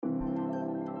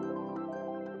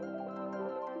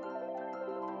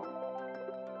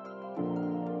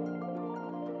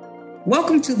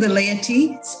Welcome to the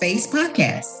Laity Space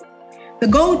Podcast. The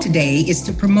goal today is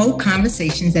to promote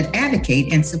conversations that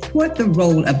advocate and support the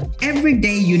role of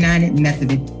everyday United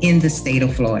Methodist in the state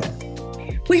of Florida.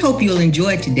 We hope you'll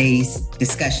enjoy today's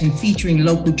discussion featuring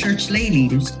local church lay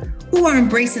leaders who are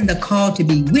embracing the call to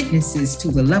be witnesses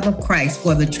to the love of Christ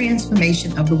for the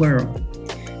transformation of the world.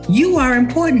 You are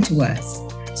important to us.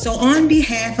 So on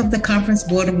behalf of the Conference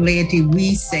Board of Laity,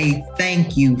 we say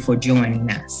thank you for joining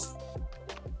us.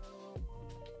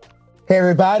 Hey,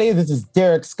 everybody, this is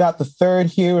Derek Scott III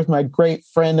here with my great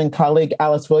friend and colleague,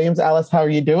 Alice Williams. Alice, how are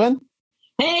you doing?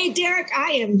 Hey, Derek,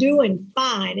 I am doing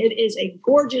fine. It is a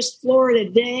gorgeous Florida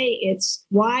day. It's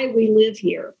why we live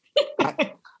here.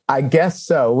 I guess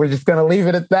so. We're just going to leave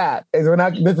it at that.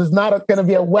 This is not going to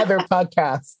be a weather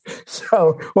podcast,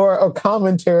 or a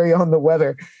commentary on the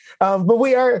weather.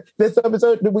 But this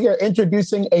episode, we are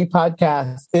introducing a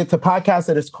podcast. It's a podcast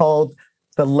that is called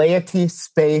the Laity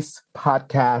Space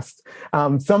Podcast.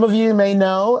 Some of you may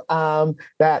know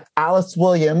that Alice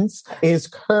Williams is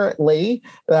currently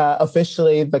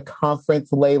officially the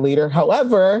conference lay leader.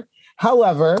 However,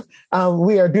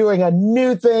 we are doing a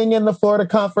new thing in the Florida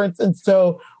Conference, and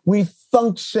so we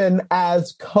function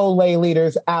as co-lay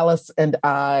leaders, Alice and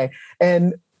I.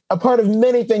 And a part of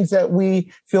many things that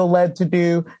we feel led to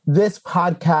do, this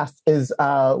podcast is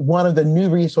one of the new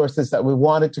resources that we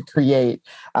wanted to create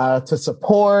to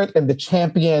support and to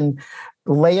champion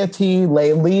laity,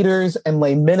 lay leaders, and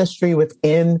lay ministry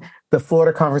within the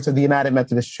Florida Conference of the United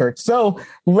Methodist Church. So,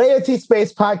 Laity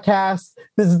Space Podcast,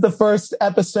 this is the first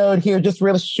episode here, just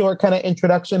really short kind of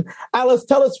introduction. Alice,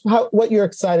 tell us what you're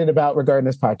excited about regarding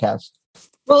this podcast.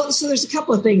 Well, so there's a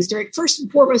couple of things, Derek. First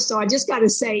and foremost, though, I just got to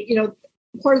say,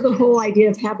 part of the whole idea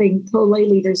of having co-lay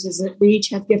leaders is that we each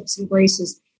have gifts and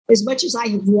graces. As much as I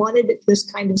have wanted this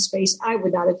kind of space, I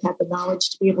would not have had the knowledge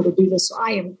to be able to do this. So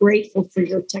I am grateful for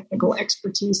your technical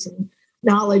expertise and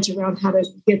knowledge around how to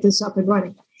get this up and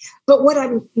running. But what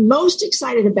I'm most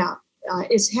excited about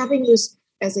is having this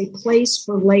as a place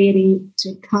for laity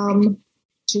to come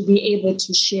to be able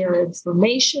to share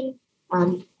information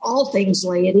on all things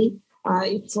laity.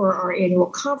 For our annual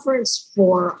conference,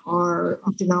 for our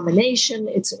denomination,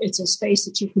 it's a space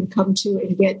that you can come to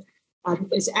and get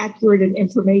as accurate an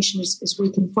information as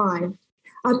we can find.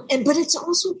 But it's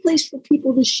also a place for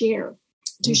people to share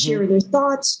their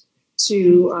thoughts,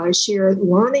 to share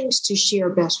learnings, to share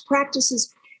best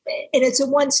practices, and it's a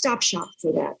one-stop shop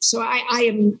for that. So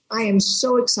I am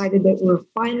so excited that we're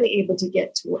finally able to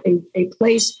get to a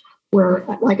place where,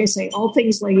 like I say, all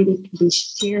things laity can be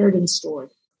shared and stored.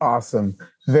 Awesome.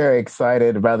 Very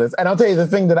excited about this. And I'll tell you the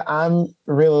thing that I'm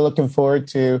really looking forward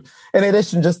to, in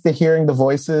addition just to hearing the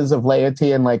voices of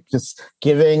laity and just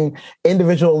giving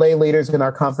individual lay leaders in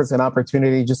our conference an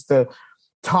opportunity just to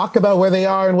talk about where they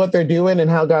are and what they're doing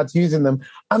and how God's using them.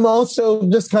 I'm also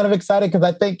just kind of excited because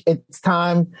I think it's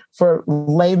time for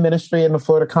lay ministry in the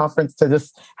Florida Conference to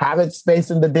just have its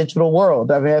space in the digital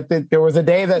world. I mean, I think there was a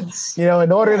day that,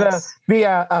 in order to be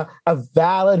a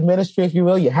valid ministry, if you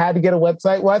will, you had to get a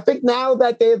website. Well, I think now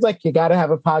that day is you got to have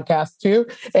a podcast too.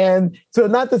 And so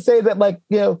not to say that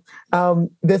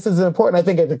this is important. I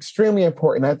think it's extremely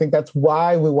important. I think that's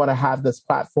why we want to have this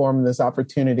platform, this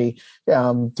opportunity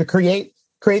to create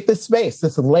this space,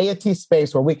 this laity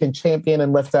space where we can champion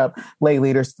and lift up lay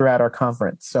leaders throughout our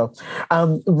conference. So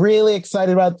I'm really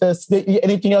excited about this.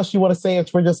 Anything else you want to say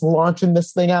as we're just launching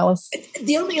this thing, Alice?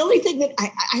 The only thing that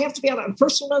I have to be on a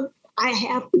personal note, I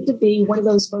happen to be one of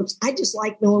those folks. I just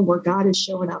like knowing where God is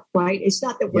showing up, right? It's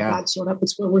not that where God's showing up,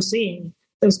 it's where we're seeing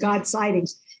those God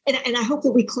sightings. And I hope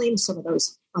that we claim some of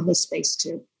those on this space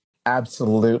too.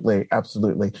 Absolutely.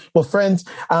 Absolutely. Well, friends,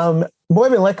 more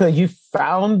than likely, you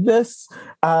found this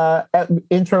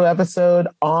intro episode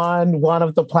on one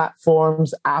of the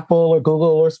platforms, Apple or Google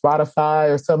or Spotify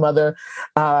or some other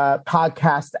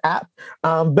podcast app.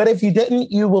 But if you didn't,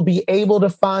 you will be able to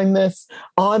find this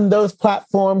on those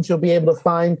platforms. You'll be able to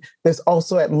find this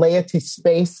also at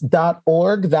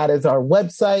laityspace.org. That is our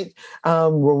website where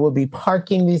we'll be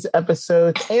parking these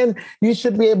episodes. And you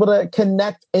should be able to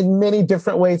connect in many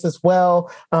different ways as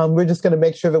well. We're just going to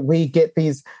make sure that we get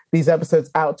these episodes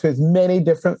out to as many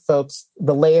different folks,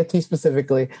 the laity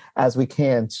specifically, as we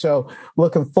can. So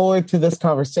looking forward to these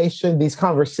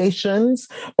conversations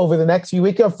over the next few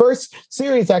weeks. Our first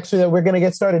series, actually, that we're going to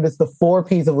get started is the 4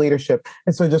 P's of leadership.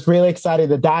 And so just really excited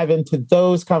to dive into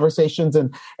those conversations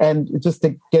and just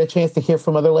to get a chance to hear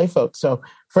from other lay folks. So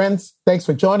friends, thanks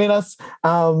for joining us.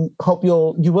 Hope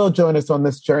you will join us on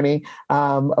this journey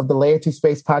of the Laity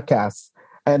Space Podcast.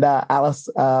 And Alice,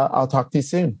 I'll talk to you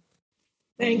soon.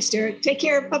 Thanks, Derek. Take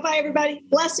care. Bye-bye, everybody.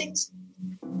 Blessings.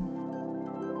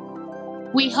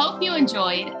 We hope you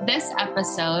enjoyed this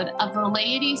episode of the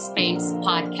Laity Space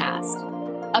podcast,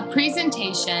 a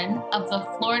presentation of the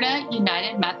Florida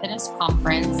United Methodist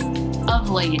Conference of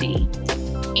Laity,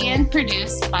 and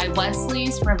produced by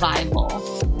Wesley's Revival.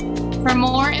 For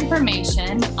more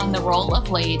information on the role of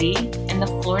laity in the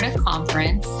Florida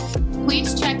Conference,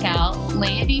 please check out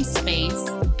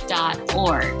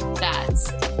laityspace.org.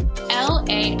 That's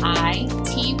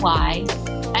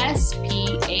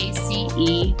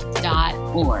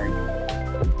LAITYSPACE.org.